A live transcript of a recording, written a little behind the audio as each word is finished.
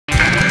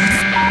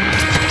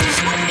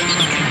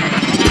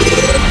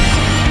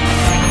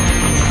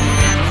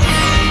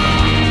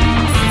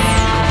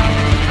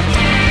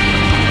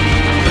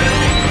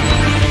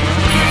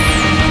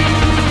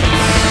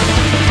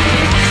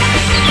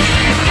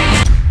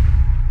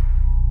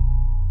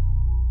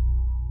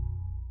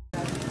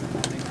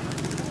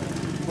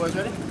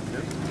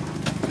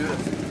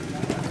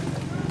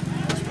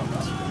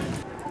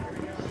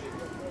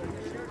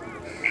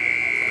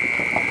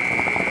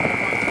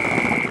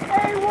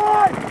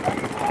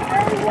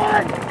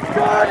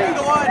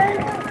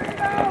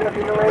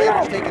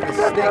Raiders taking the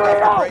snake off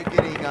the break,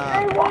 getting 3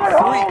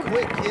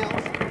 quick kills.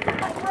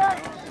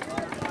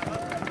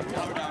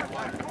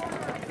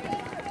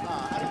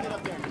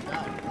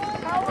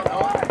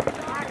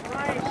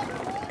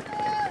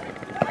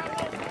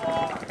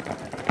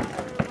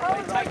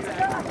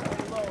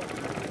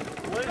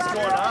 What is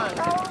going on?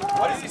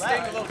 Why is he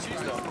staying a little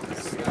cheese though?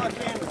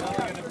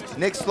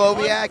 Nick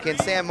Sloviak and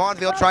Sam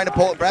Monville trying to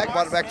pull it back,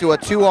 brought it back to a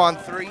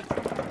 2-on-3.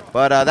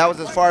 But that was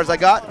as far as I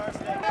got.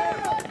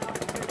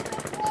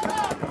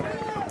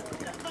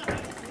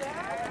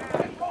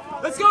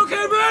 Let's go,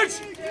 Cambridge! Is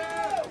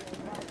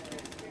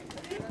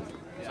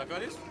that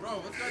good? Bro,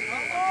 what's going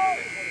on?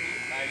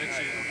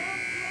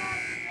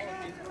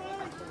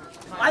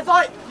 I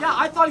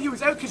thought he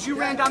was out because you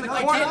ran down the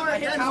corner. I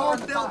hit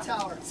home build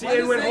tower. See,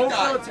 and when home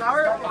build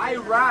tower, I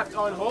wrapped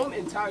on home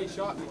and Tally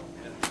shot me.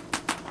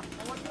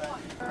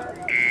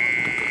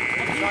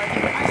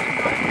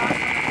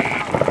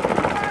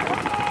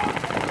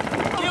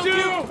 Kill 2!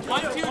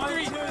 1, 2,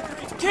 3.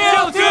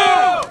 Kill 2!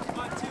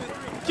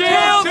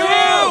 Kill 2!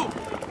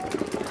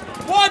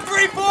 1,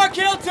 3, 4,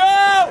 kill 2!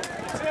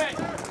 That's it.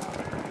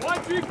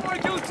 1, 3, 4,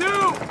 kill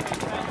 2!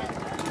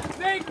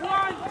 Snake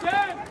 1,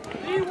 10,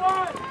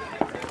 E1!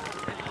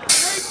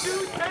 Snake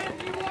 2, 10,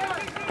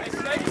 E1!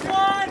 Snake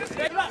 1!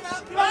 Snake 1!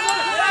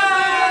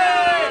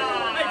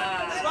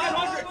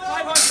 500!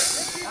 500!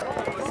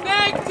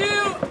 Snake 2!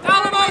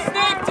 Alamo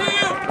Snake 2!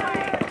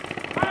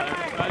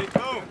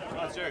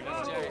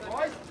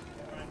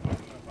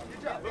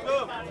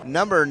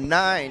 Number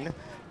 9,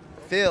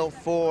 Phil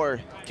for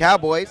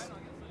Cowboys.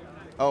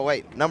 Oh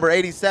wait, number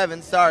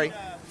 87, sorry.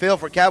 Phil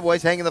for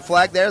Cowboys hanging the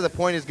flag there. The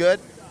point is good.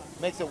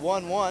 Makes it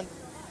 1-1.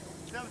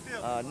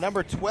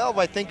 Number 12,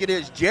 I think it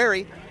is,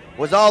 Jerry,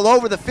 was all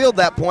over the field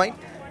that point,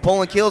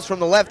 pulling kills from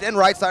the left and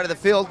right side of the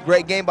field.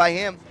 Great game by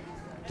him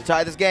to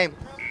tie this game. You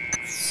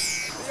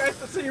guys,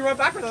 so you run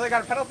backwards, I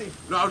got a penalty.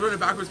 No, I was running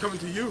backwards coming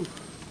to you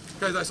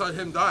because I saw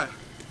him die.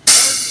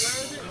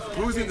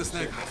 Who's in the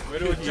snake?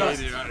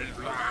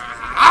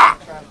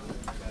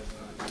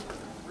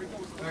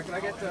 Can I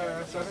get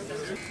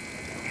 7?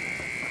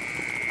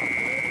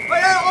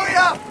 Oh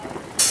yeah!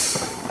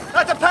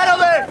 That's a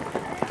penalty!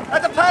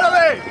 That's a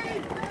penalty!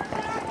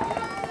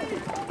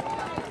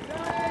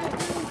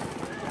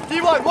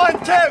 D1, 1, 2,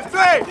 3!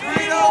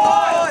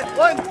 D1!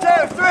 1, 2,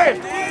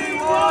 3!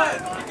 D1!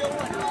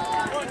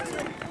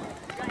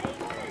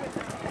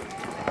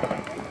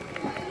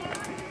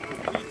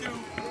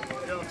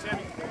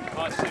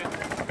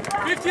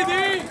 50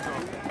 D!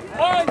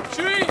 1,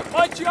 3,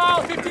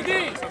 Montreal, 50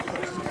 D!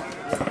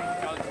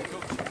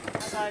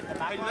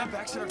 Hey, that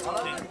backseat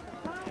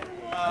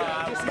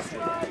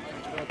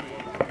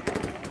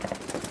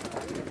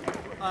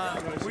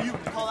Will you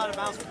call out of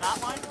bounds from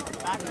that line?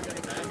 Back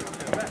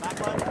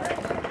line?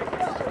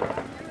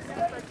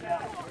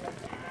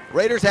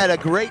 Raiders had a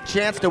great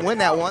chance to win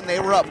that one. They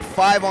were up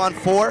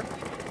 5-on-4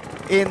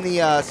 in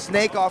the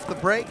snake off the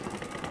break.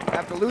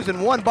 After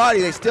losing one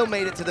body, they still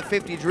made it to the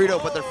 50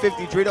 Dorito, but their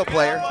 50 Dorito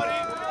player,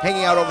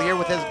 hanging out over here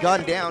with his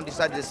gun down,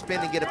 decided to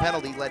spin and get a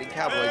penalty, letting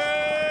Cowboys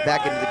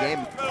back into the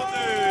game.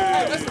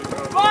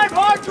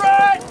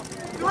 500!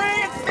 3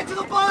 and get to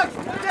the box!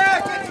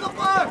 Yeah, get to the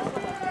box!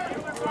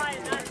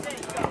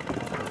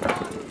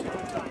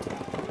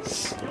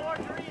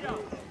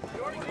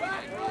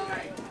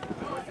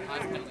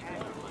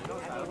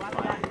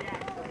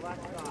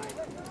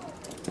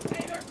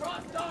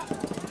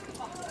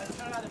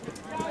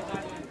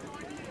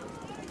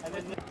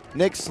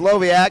 Nick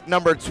Sloviak,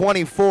 number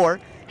 24,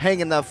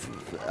 hanging the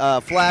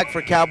flag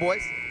for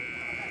Cowboys.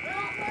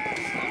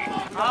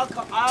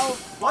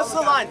 What's the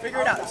line?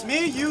 Figure it out. It's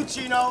me, you,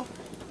 Gino,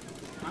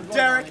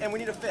 Derek, and we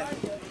need a 5th.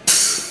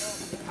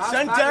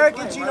 Send Derek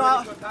and Gino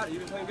out.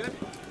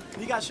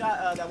 He got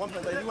shot that one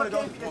play, but if you want to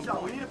go,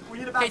 we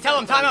need a back. Hey, tell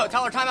him timeout.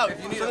 Tell her timeout.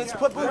 So let's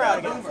put Boomer out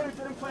again.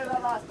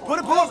 Put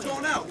a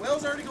Boomer. going out.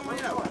 Will's already going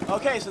out.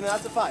 Okay, so then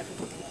that's a 5.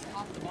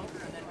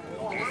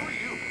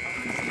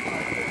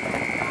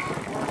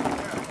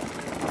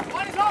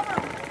 One is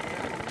over.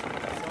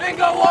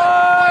 Bingo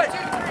 1!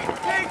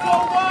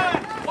 Bingo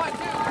 1! 1, 2,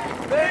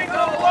 3.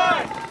 Bingo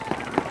 1!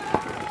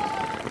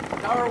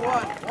 Tower 1.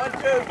 1, 2,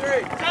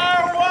 3.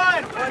 Tower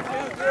 1! 1, 2,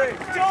 3.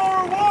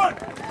 Tower 1!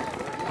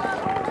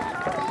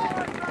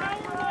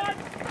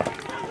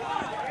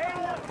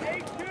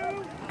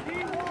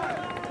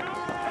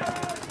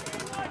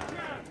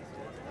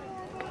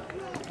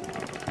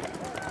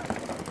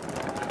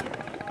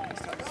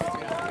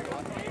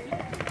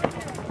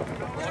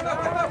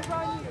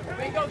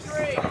 Bingo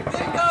 3.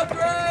 Bingo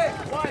 3.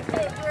 1, 2,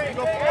 3.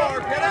 Go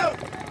forward. Get out.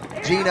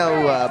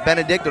 Gino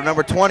Benedicto,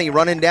 number 20,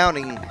 running down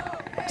and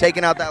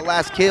taking out that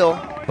last kill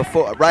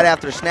right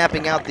after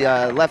snapping out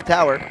the left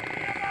tower.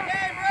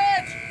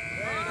 Cambridge!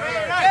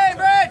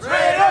 Cambridge!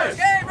 Raiders!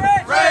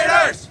 Cambridge!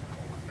 Raiders!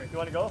 You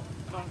want to go?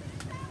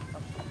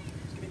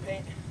 Give me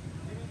paint.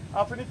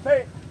 Alfred needs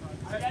paint.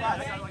 6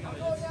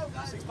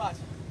 spots. 6 spots.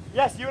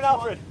 Yes, you and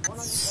Alfred.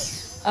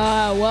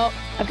 Well,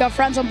 I've got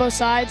friends on both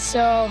sides,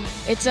 so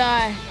it's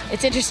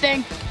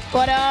interesting.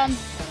 But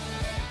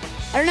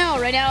I don't know.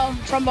 Right now,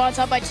 Tremblanc's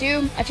up by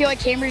 2. I feel like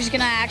Cambridge is going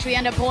to actually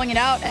end up pulling it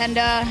out and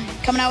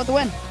coming out with the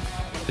win.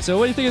 So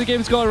what do you think of the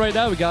game's going right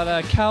now? We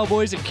got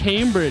Cowboys at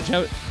Cambridge.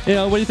 What do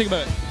you think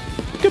about it?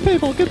 Good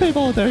people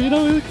out there.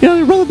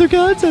 They're rolling their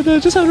guns and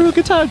just having a real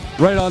good time.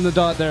 Right on the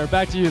dot there.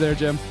 Back to you there,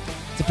 Jim.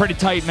 It's a pretty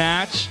tight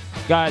match.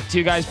 Got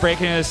 2 guys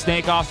breaking a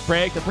snake off the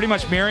break. They're pretty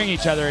much mirroring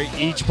each other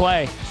each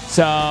play.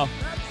 So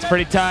it's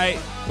pretty tight.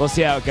 We'll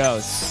see how it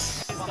goes.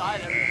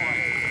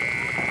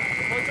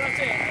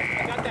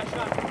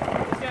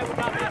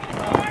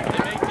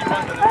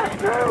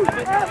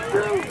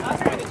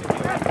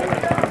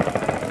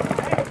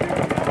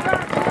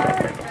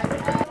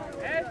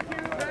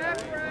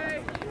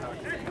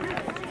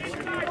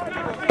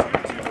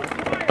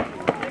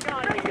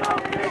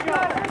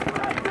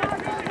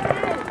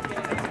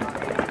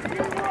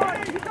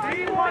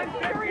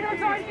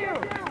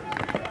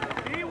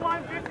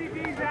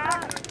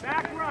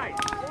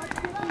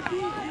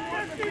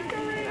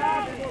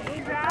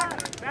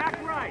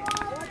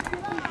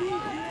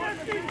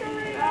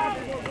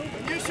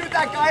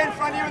 That guy in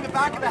front of you in the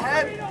back of the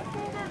head.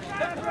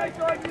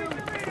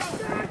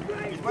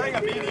 He's wearing a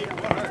beanie.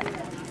 What hurt?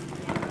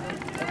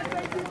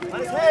 On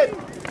his head.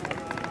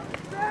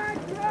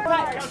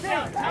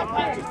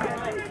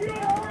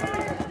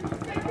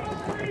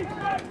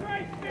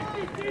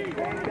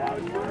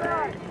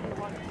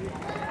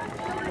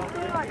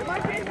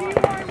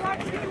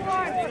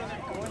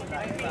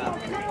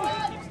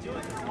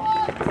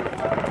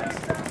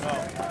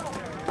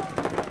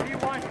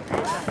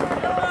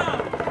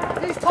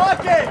 He's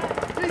talking!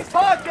 He's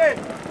talking!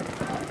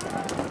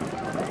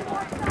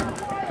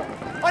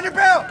 On your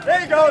barrel! There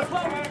he goes!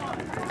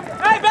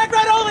 Hey, back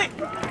right only!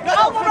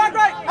 Alamo back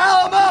right!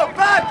 Alamo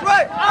back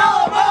right!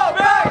 Alamo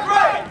back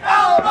right!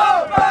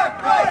 Alamo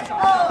back right!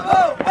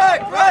 Alamo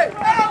back right!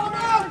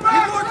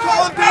 People are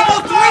calling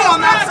Bingo 3 on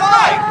that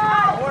side!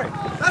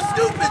 That's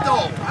stupid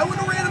though! I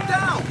wouldn't have ran him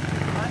down!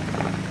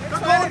 They're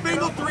calling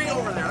Bingo 3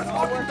 over there, that's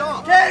fucking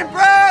dumb!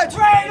 Cambridge!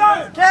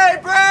 Raiders!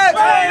 Cambridge!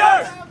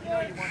 Raiders!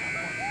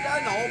 I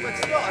know, but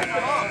still,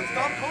 it's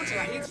dumb coaching. I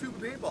hate stupid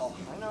paintball.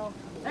 I know.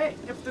 Hey,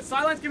 if the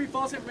sidelines give me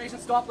false information,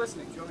 stop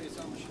listening.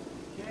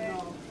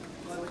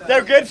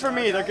 They're good for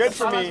me. They're good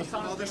for me.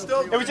 Well, they're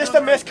still, It was just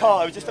a missed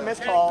call. It was just a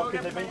missed call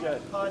because they've been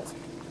good.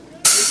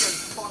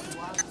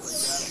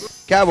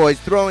 Cowboys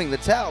throwing the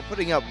towel,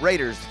 putting up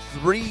Raiders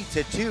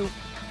 3-2.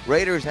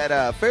 Raiders had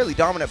a fairly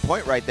dominant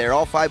point right there.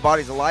 All 5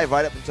 bodies alive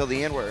right up until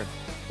the end where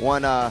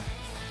one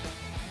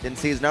didn't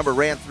see his number,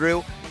 ran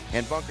through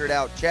and bunkered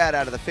out Chad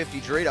out of the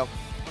 50 Dorito.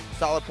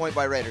 Solid point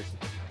by Raiders.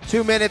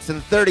 2 minutes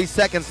and 30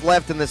 seconds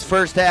left in this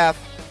first half.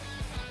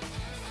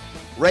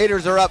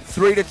 Raiders are up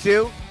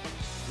 3-2.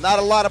 Not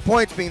a lot of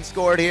points being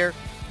scored here.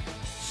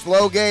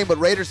 Slow game, but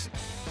Raiders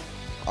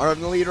are in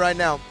the lead right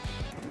now.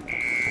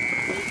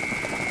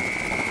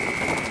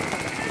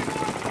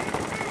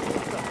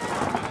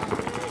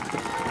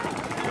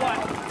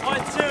 One,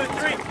 two,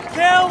 three.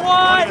 Kill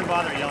one! Don't even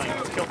bother yelling.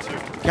 Let's kill 2.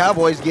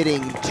 Cowboys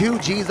getting 2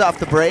 G's off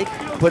the break,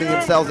 putting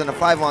themselves in a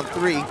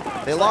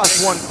 5-on-3. They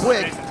lost 1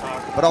 quick,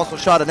 but also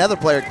shot another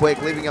player quick,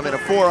 leaving them in a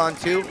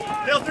 4-on-2.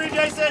 Kill 3,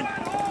 Jason.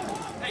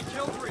 Hey,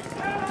 kill 3. Hey,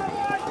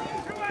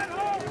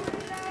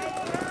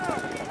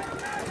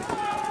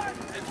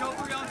 kill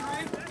 3 on 3.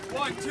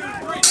 1, 2, 3.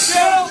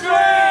 Kill 3!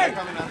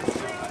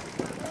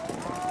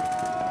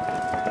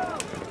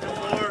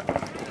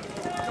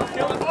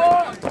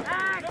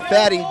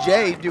 Fatty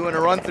J doing a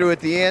run through at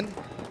the end,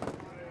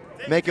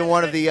 making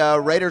one of the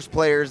Raiders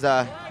players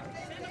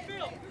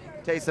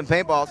taste some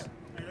paintballs.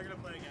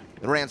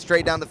 They ran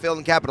straight down the field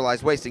and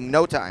capitalized, wasting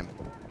no time.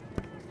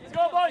 Let's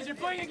go, boys. You're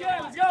playing again.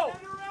 Let's go.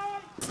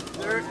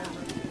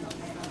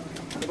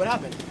 What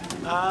happened?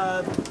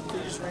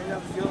 They just ran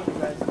down the field and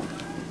you guys.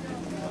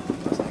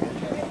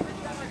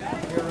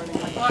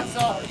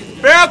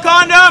 Barrel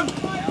condom!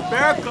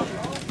 Barrel condom!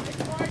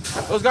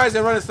 Those guys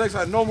that run the snakes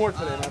had no more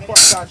today, man. Fuck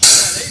that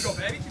shit. There you go,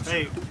 baby.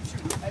 Hey,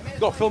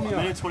 Go, fill me up.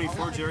 minute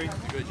 24, Jerry.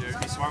 Good, Jerry.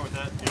 Be smart with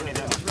that. You don't need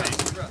that much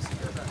space.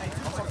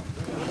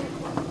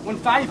 When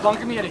Fatty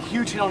bunkered me, he had a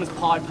huge hit on his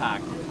pod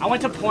pack. I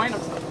went to point. I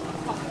was like,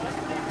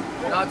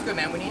 No, it's good,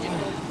 man. We need you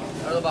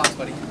out of the box,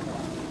 buddy.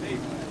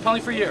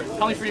 penalty for year.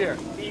 Penalty for year.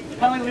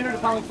 Penalty leader to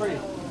penalty free.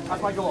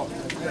 That's my goal.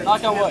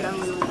 Knock on wood.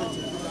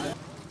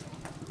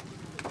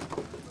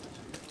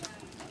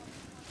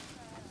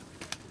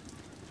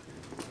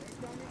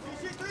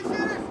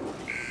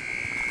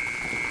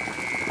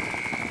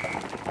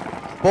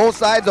 Both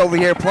sides over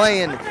here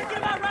playing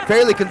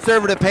fairly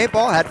conservative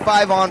paintball, had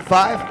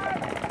 5-on-5.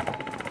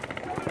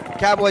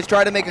 Cowboys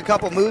tried to make a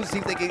couple moves, see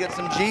if they could get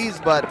some G's,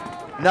 but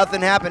nothing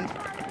happened.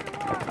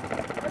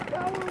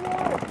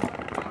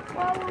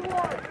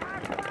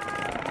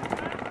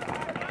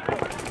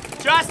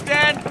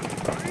 Justin,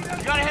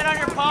 you got a hit on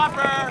your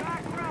popper.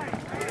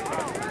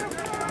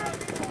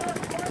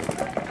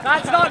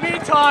 That's not me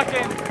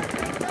talking.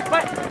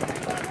 But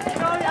you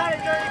know you had a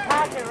dirty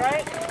packet,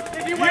 right?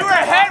 You were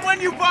hit when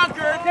you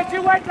bunkered. Did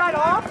you wipe that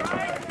off?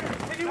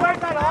 Did you wipe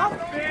that off?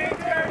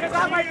 Because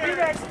that might be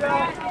there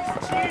still.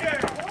 Cheater.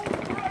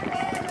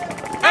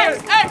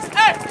 X, X,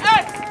 X.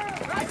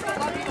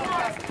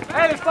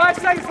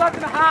 seconds left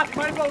in the half.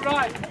 Might as well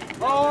run.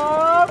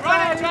 Oh,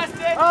 run it,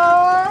 Justin.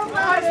 Oh,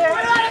 run it.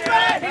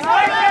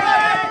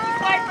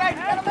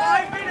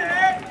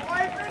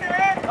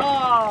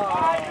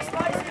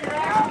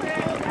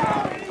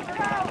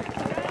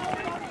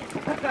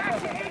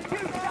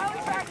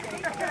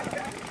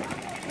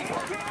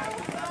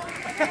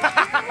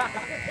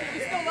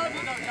 He's still love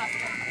you though,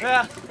 Justin.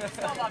 Yeah.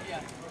 Still love you.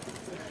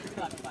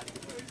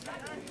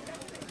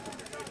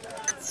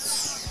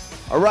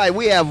 All right,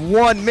 we have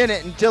 1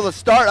 minute until the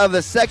start of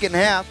the second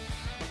half.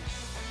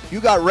 You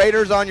got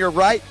Raiders on your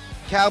right,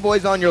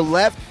 Cowboys on your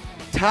left.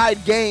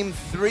 Tied game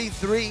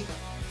 3-3.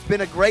 It's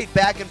been a great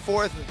back and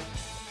forth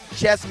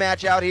chess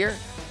match out here.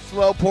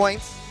 Slow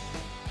points.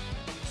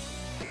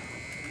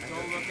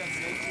 Don't look at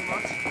Snake too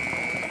much.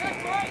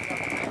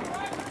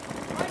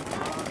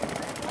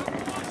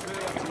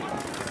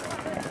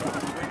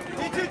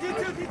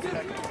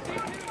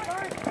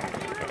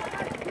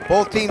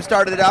 Both teams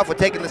started it off with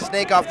taking the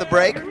snake off the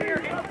break,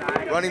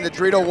 running the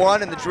Dorito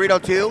 1 and the Dorito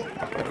 2.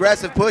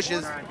 Aggressive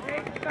pushes.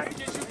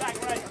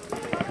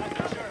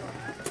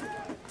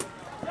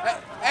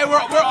 Hey, we're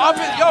up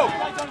in, yo.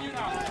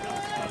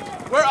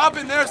 We're up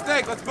in their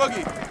snake. Let's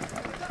boogie.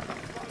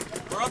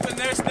 We're up in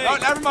their snake. Oh,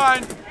 never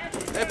mind.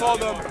 They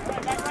pulled them.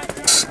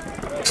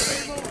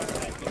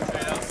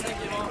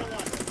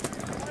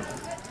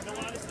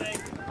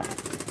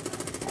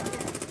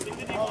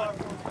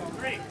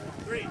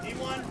 3,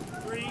 D1,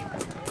 3,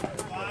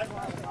 5.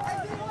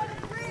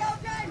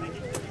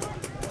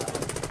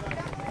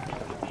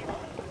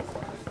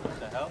 What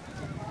the hell?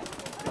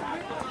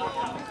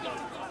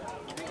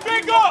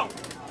 Bingo!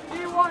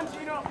 D1,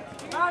 Gino.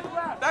 Back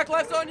left. Back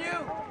left's on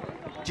you.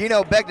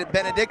 Gino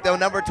Benedicto,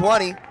 number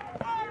 20,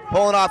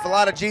 pulling off a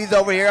lot of G's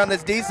over here on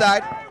this D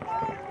side.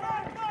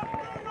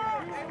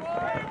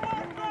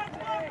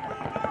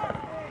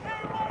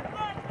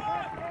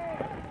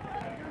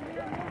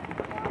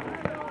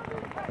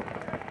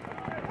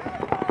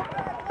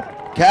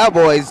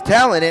 Cowboys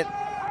telling it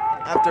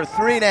after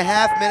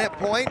 3.5 minute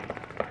point.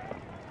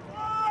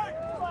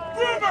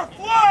 Boomer,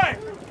 fly!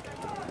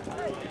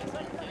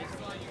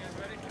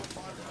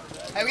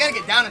 Hey, we gotta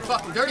get down and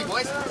fucking dirty,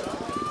 boys.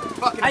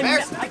 Fucking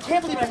embarrassing. I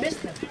can't believe I missed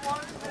him.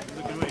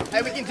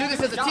 Hey, we can do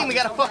this as a team. We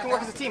gotta fucking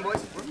work as a team, boys.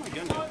 Where's my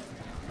gun at?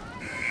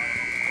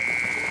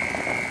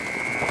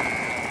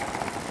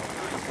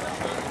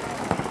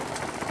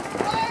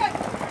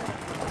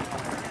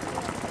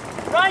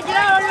 Ryan, get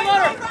out on your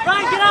motor!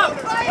 Ryan, get out!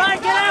 Ryan,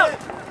 get out!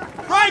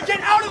 Ryan,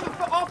 get out of the,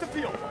 off the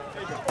field!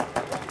 There you go.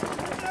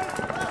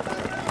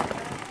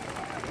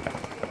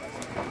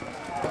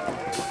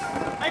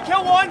 Hey,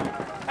 kill one!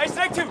 Hey,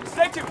 snake two,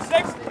 snake two,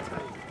 snake.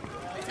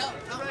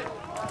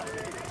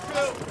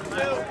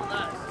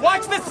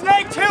 Watch the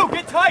snake too,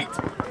 get tight!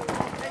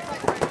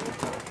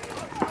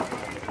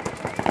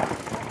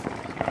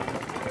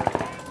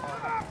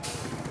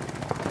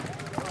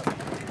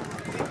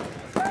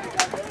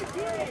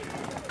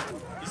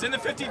 He's in the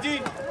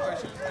 50D.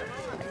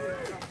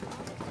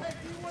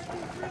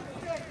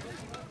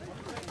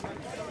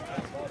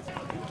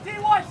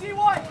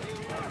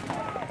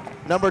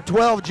 D1. Number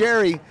 12,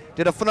 Jerry,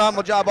 did a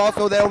phenomenal job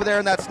also there over there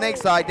in that snake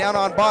side, down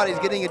on bodies,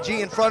 getting a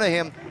G in front of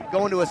him,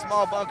 going to a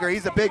small bunker.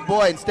 He's a big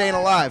boy and staying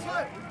alive.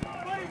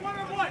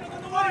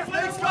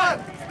 Snake's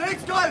gone.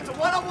 Snake's gone. It's a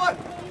one-on-one.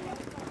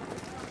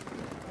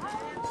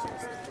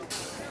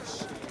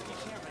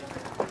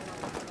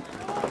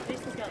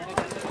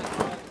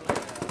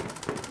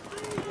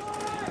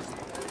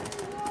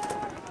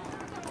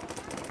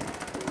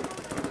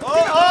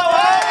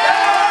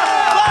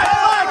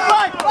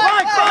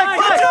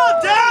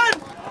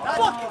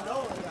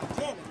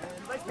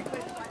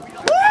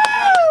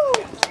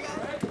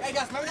 Hey,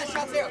 guys, remember that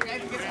shot there, okay?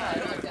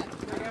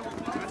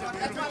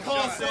 That's my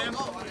call, Sam.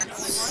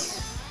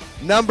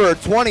 Number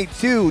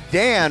 22,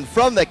 Dan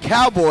from the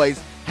Cowboys,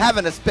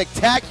 having a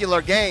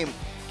spectacular game,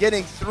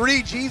 getting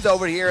 3 Gs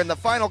over here in the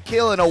final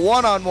kill in a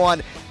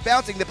one-on-one,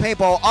 bouncing the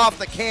paintball off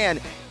the can,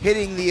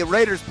 hitting the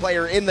Raiders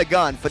player in the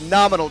gun.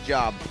 Phenomenal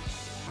job.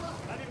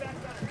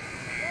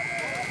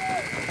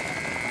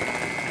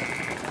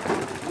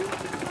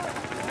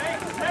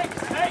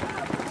 Snake!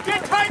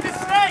 Get tight to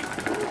snake!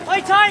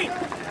 Play tight!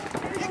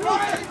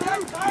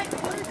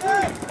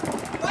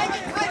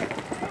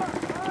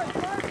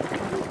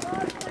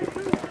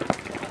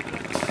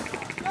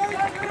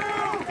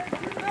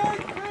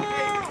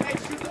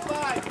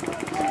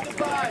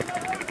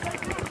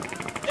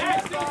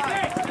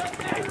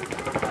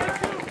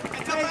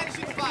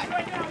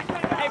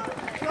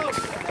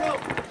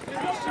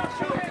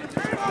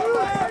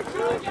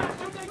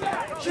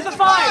 She's a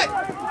 5!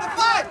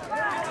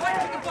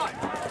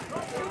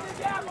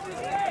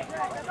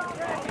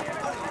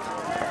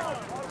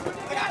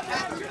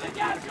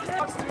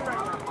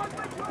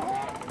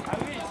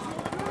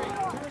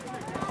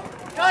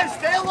 Guys,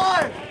 stay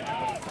alive.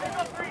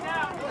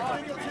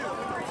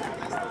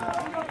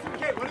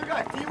 Okay, what do we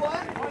got?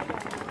 D1?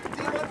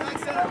 D1 back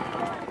center.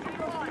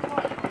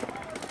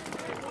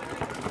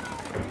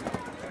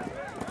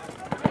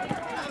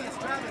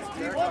 Travis,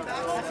 D1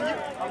 back center.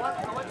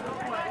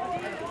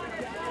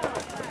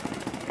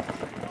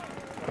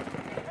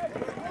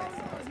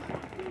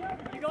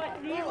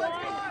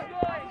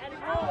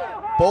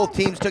 Both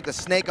teams took the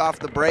snake off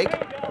the break.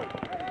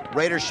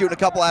 Raiders shooting a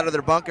couple out of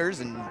their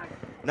bunkers, and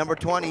number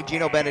 20,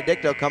 Gino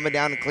Benedicto, coming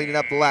down and cleaning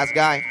up the last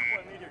guy.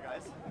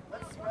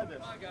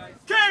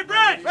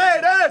 Cambridge!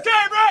 Raiders!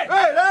 Cambridge!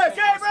 Raiders!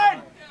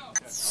 Cambridge!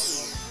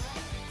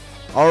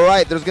 All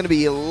right, there's going to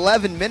be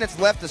 11 minutes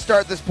left to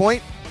start this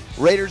point.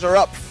 Raiders are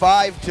up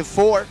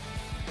 5-4.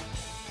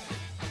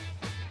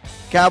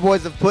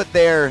 Cowboys have put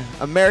their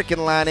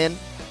American line in.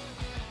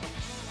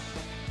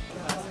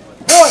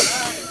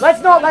 Boys,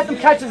 let's not let them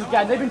catch us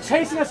again. They've been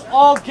chasing us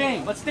all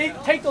game. Let's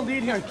take the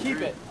lead here and keep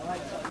it.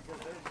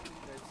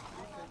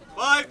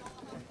 5.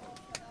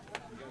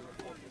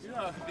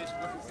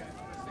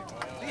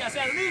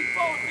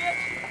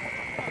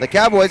 The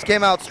Cowboys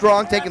came out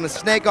strong, taking the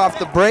snake off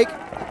the break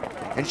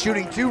and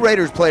shooting 2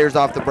 Raiders players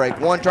off the break.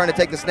 One trying to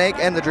take the snake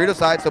and the Dorito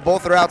side, so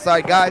both are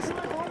outside guys,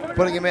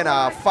 putting him in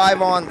a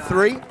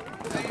 5-on-3.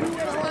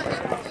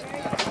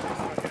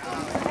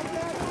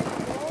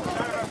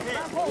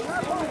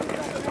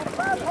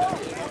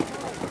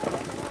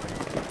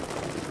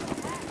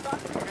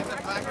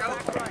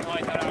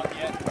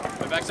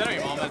 Back center,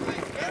 your mom. Should be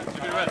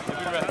the rest.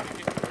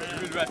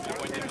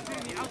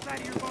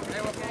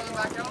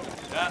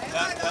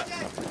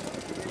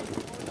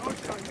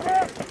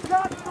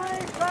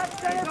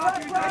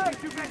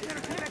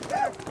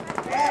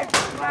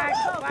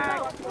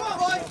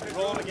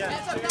 Roll him again.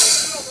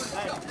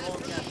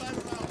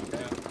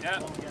 Yeah.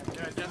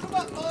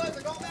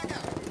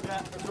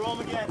 Let's roll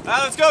him again.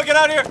 Let's go. Get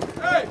out of here.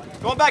 Hey.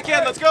 Going back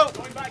in. Let's go.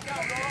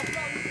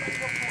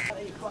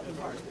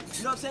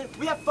 You know what I'm saying?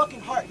 We have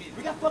fucking heart.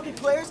 We got fucking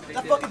players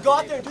that fucking go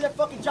out there and do their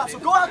fucking job. So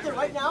go out there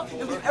right now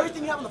and leave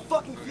everything you have on the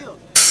fucking field.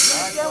 You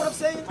understand what I'm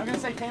saying? I'm going to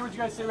say Cambridge, you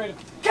guys say Raiders.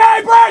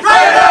 Cambridge!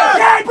 Raiders!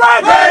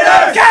 Cambridge!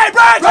 Raiders!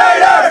 Cambridge!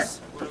 Raiders!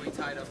 What are we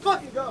tied up?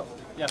 Fucking go.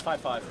 Yeah,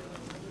 5-5.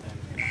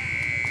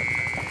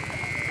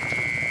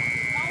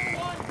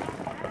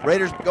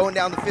 Raiders going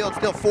down the field,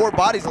 still 4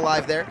 bodies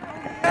alive there.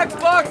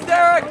 Xbox,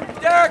 Derek!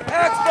 Derek,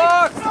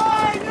 Xbox!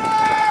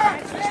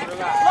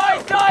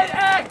 Right side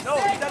X! No,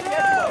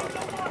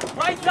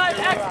 right side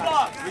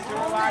Xbox!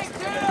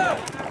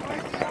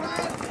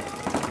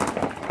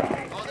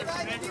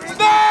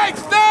 Snake!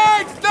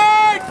 Snake!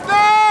 Snake!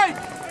 Snake!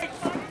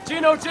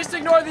 Gino, just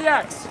ignore the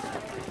X.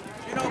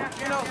 Gino.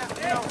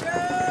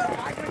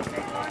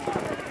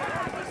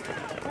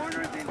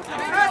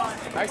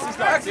 X is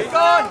gone. X is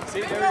gone!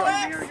 See, there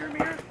we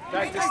go.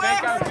 Back to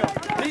snake out.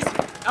 He's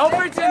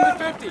Alfred's in the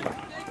 50.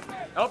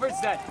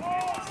 Alfred's dead.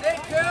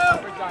 Snake 2!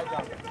 Alfred died.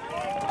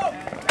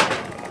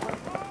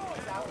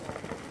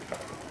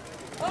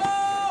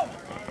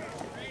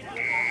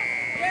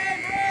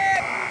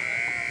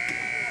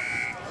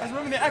 Guys,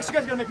 remember the X, you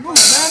guys gotta make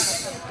moves,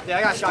 man. Yeah,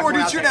 I got shot.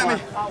 Dude, shoot at me.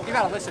 You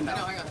gotta listen though.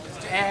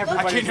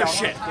 I can't hear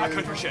shit. I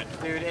couldn't hear shit.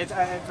 Dude, it's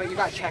but you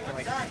gotta check it.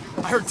 Like,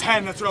 I heard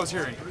 10, that's what I was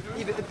hearing.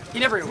 he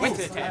never even went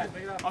to the 10.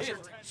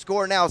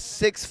 Score now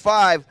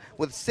 6-5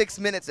 with 6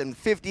 minutes and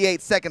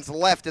 58 seconds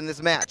left in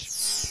this match.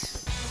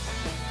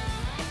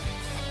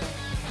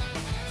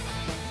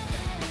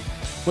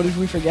 What did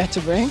we forget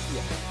to bring?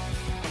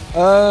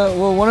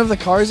 Well, one of the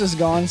cars is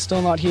gone,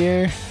 still not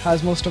here,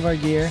 has most of our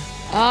gear.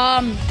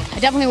 I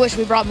definitely wish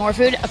we brought more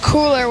food. A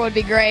cooler would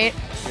be great.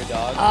 Your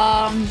dog?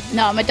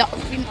 No, my dog.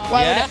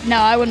 No,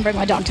 I wouldn't bring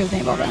my dog to a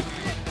paintball event.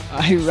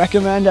 I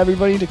recommend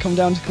everybody to come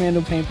down to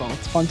Commando Paintball.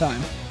 It's a fun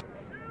time.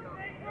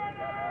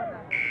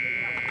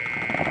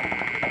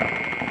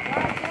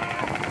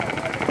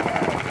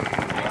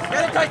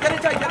 Get it tight, get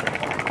it tight, get it.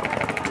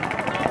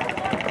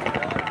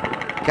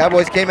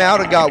 Cowboys came out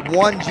and got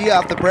 1 G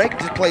off the break,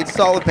 just played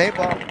solid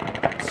paintball.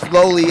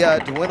 Slowly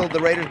dwindled the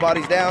Raiders'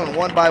 bodies down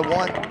one by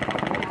one.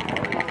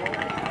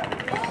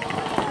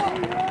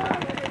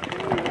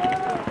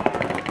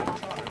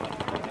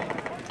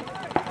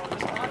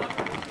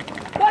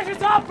 Watch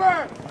his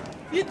upper!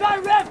 He's by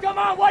ref, come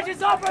on, watch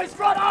his upper, his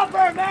front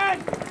upper,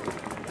 man!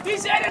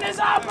 He's hitting his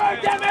upper,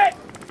 damn it!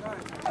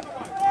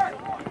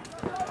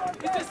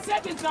 It's the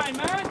second time,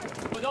 man!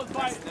 Well, don't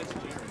fight it.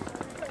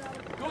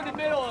 Go in the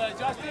middle,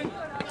 Justin.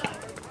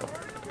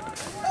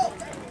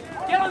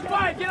 Get on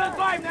 5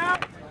 now!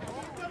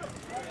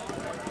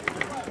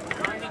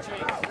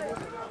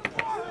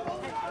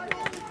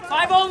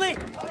 5 only!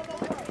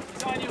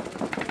 It's on you.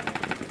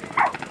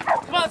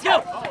 Come on, let's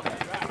go!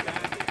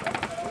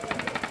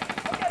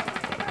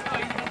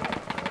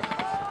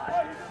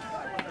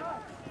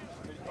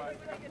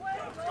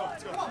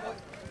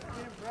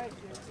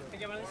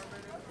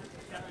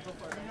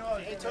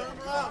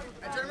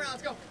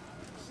 Let's go.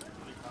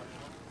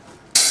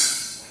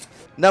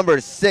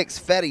 Number 6,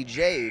 Fetty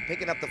J,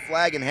 picking up the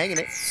flag and hanging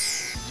it.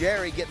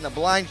 Jerry getting the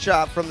blind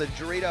shot from the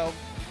Dorito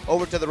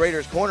over to the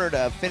Raiders' corner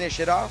to finish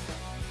it off.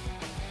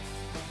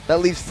 That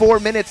leaves 4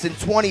 minutes and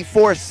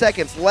 24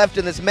 seconds left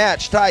in this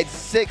match, tied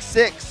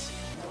 6-6.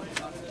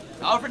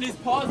 Alfred needs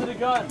pause of the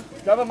gun.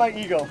 Grab on my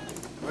ego.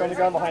 Grab the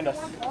gun behind us.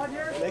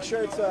 Make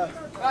sure it's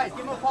Guys,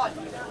 give him a pause.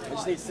 I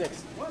just need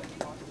 6.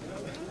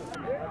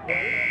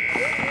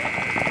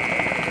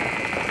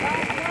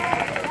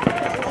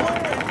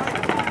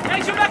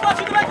 Hey, shoot back left,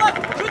 shoot the back left!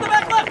 Shoot the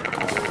back left!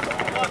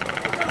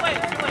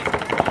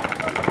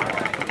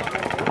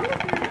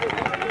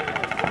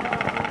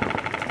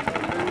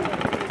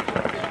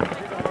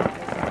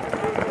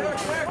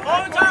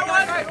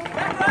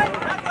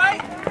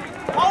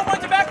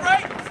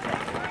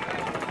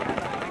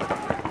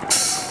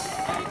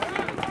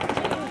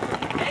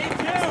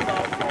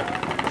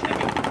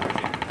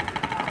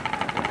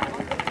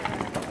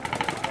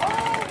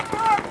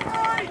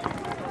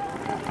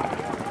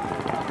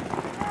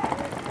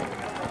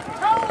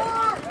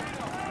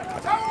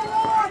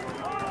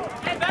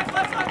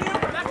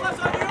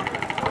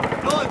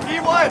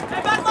 time.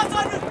 Hey, back left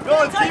on you.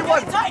 Go, Tight,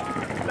 D1. tight.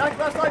 Back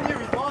left on you,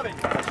 he's bombing.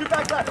 Shoot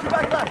back left, shoot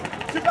back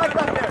left. Shoot back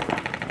left there.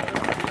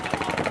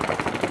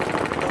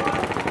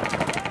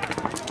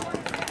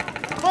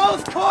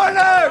 Close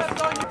corners!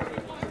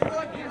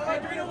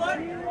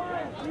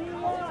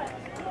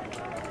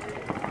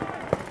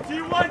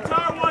 D1,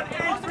 tower 1,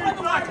 A3,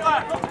 black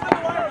left.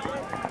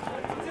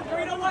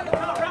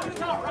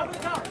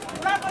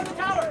 Wrap on the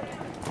tower.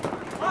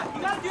 What?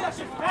 You gotta do that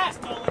shit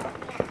fast, Nolan.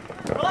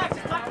 Relax,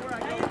 it's tight.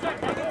 Hang it tight,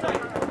 hang it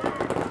tight.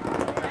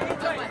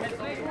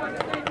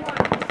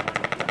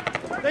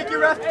 Thank you,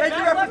 ref. Thank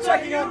you, ref, for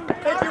checking him.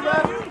 Thank you,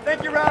 ref.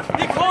 Thank you, ref.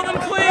 He called him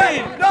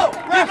clean. No,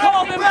 ref. He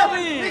called him ref.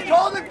 clean. He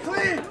called him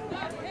clean.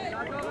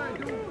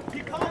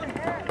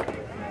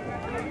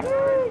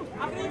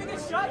 How can he even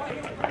get shot?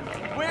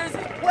 Where is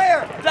it?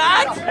 Where?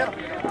 That?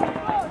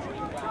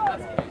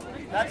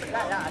 That's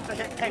a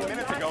hit 10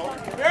 minutes ago.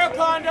 Barrel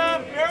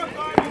condom. Barrel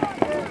condom.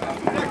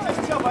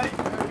 Just chill, buddy.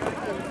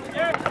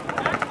 Here.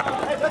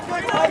 Hey, let's go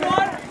inside.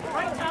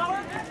 Right tower.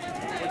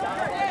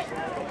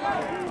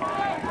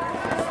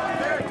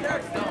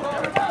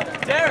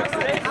 Derek,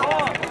 stay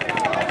calm.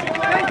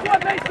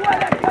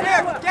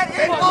 Derek, get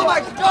in. Oh my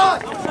God.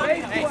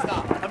 Hey,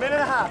 stop. A minute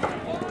and a half.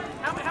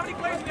 How many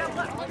players you got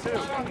left? 2. A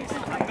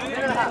minute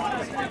and a half.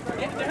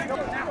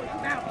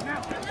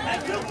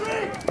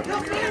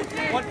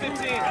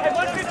 115. Hey,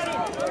 115.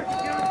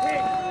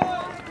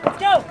 Let's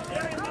go.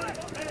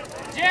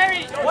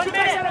 Jerry, 1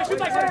 minute. Shoot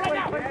back center right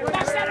now.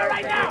 Back center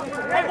right now.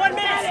 Hey, 1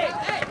 minute.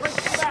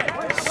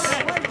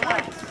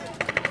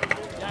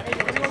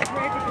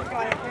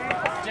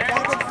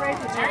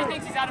 Jerry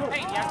thinks he's out of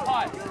paint. He has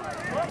pause.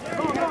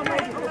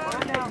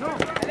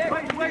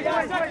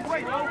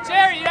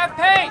 Jerry, you have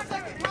pace.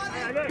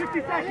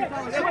 50 seconds.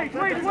 Wait.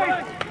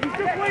 He's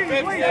just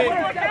waiting. Wait.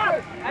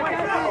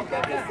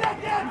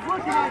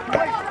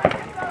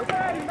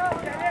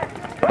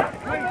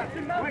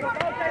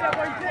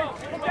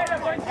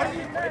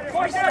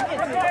 4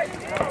 seconds.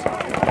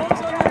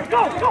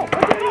 Go. Let's go.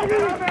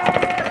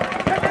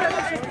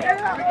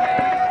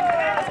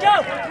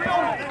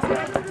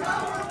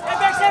 Hey,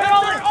 back center,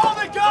 Olin.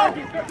 Olin, go.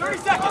 30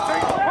 seconds.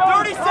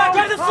 30 seconds.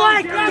 Grab the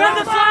flag. Grab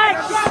the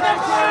flag.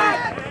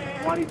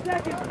 20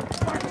 seconds.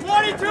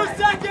 22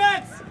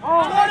 seconds.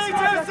 22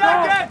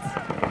 seconds.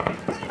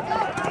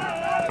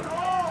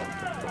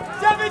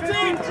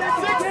 17,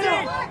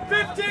 16,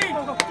 15,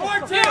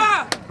 14.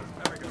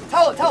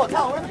 Towel.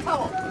 Where's the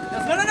towel?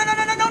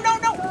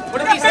 No.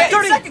 What if he's hit?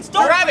 30 seconds.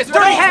 Don't. Travis,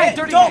 Dirty hand.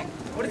 don't.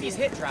 What if he's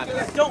hit,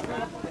 Travis? Don't.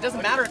 It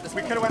doesn't matter at this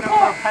We point. could have went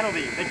out for a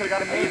penalty. They could have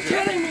got a major.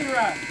 Kidding me,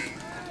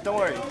 ref. Don't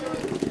worry.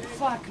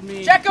 Fuck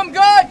me. Check him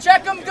good.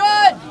 Check him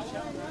good.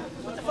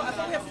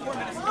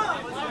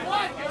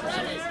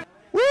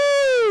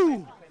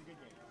 Woo!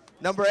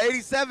 Number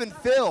 87,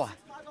 Phil,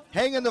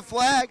 hanging the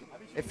flag.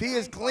 If he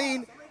is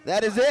clean,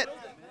 that is it.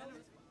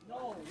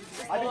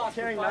 I've been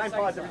carrying 9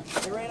 pods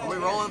every. Are we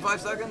rolling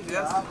 5 seconds?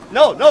 Yes.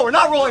 No, we're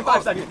not rolling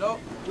 5 seconds. No.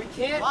 We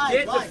can't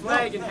get the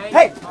flag and hang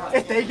Hey,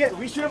 if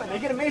we shoot them and they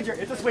get a major,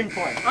 it's a swing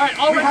point. All right,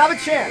 We have a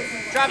chance.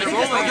 Travis, you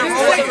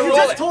You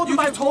just told them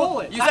I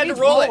roll it. You That said to means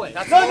roll it.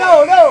 That's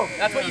No.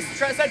 That's what you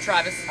said,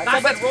 Travis. I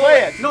That's said roll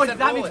play it. it. No, You said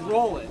that roll means it.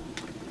 roll it.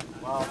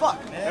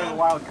 Fuck, man. There's a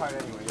wild card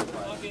anyway.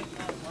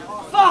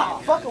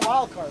 Fuck a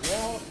wild card,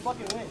 man.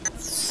 Fucking win.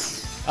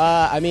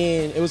 I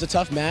mean, it was a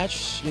tough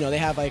match. You know, they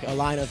have like a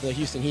line of the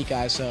Houston Heat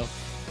guys, so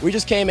we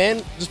just came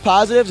in, just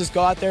positive, just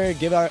go out there,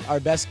 give our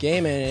best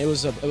game, and it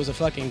was a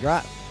fucking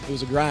grind. It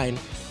was a grind.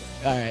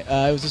 All right,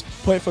 it was just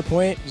point for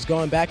point, just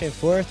going back and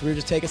forth. We were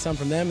just taking some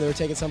from them, they were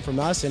taking some from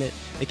us, and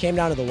it came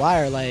down to the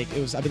wire. Like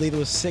I believe it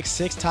was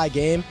 6-6 tie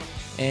game,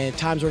 and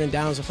time's running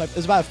down. So it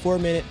was about a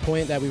 4-minute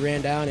point that we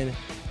ran down and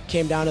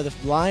came down to the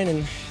line,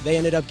 and they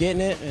ended up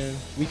getting it, and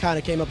we kind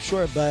of came up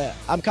short. But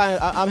I'm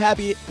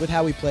happy with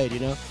how we played. You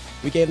know,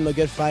 we gave them a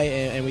good fight,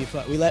 and we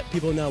let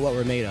people know what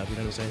we're made of. You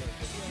know what I'm saying?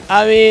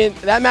 I mean,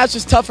 that match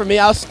was tough for me.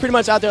 I was pretty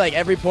much out there like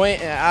every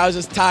point, and I was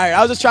just tired.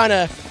 I was just trying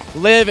to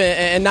live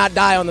and not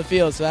die on the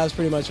field, so that was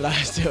pretty much what I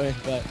was doing.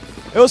 But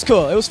it was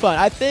cool. It was fun.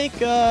 I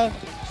think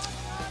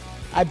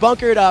I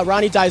bunkered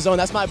Ronnie Dizone.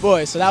 That's my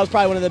boy, so that was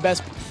probably one of the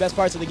best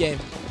parts of the game.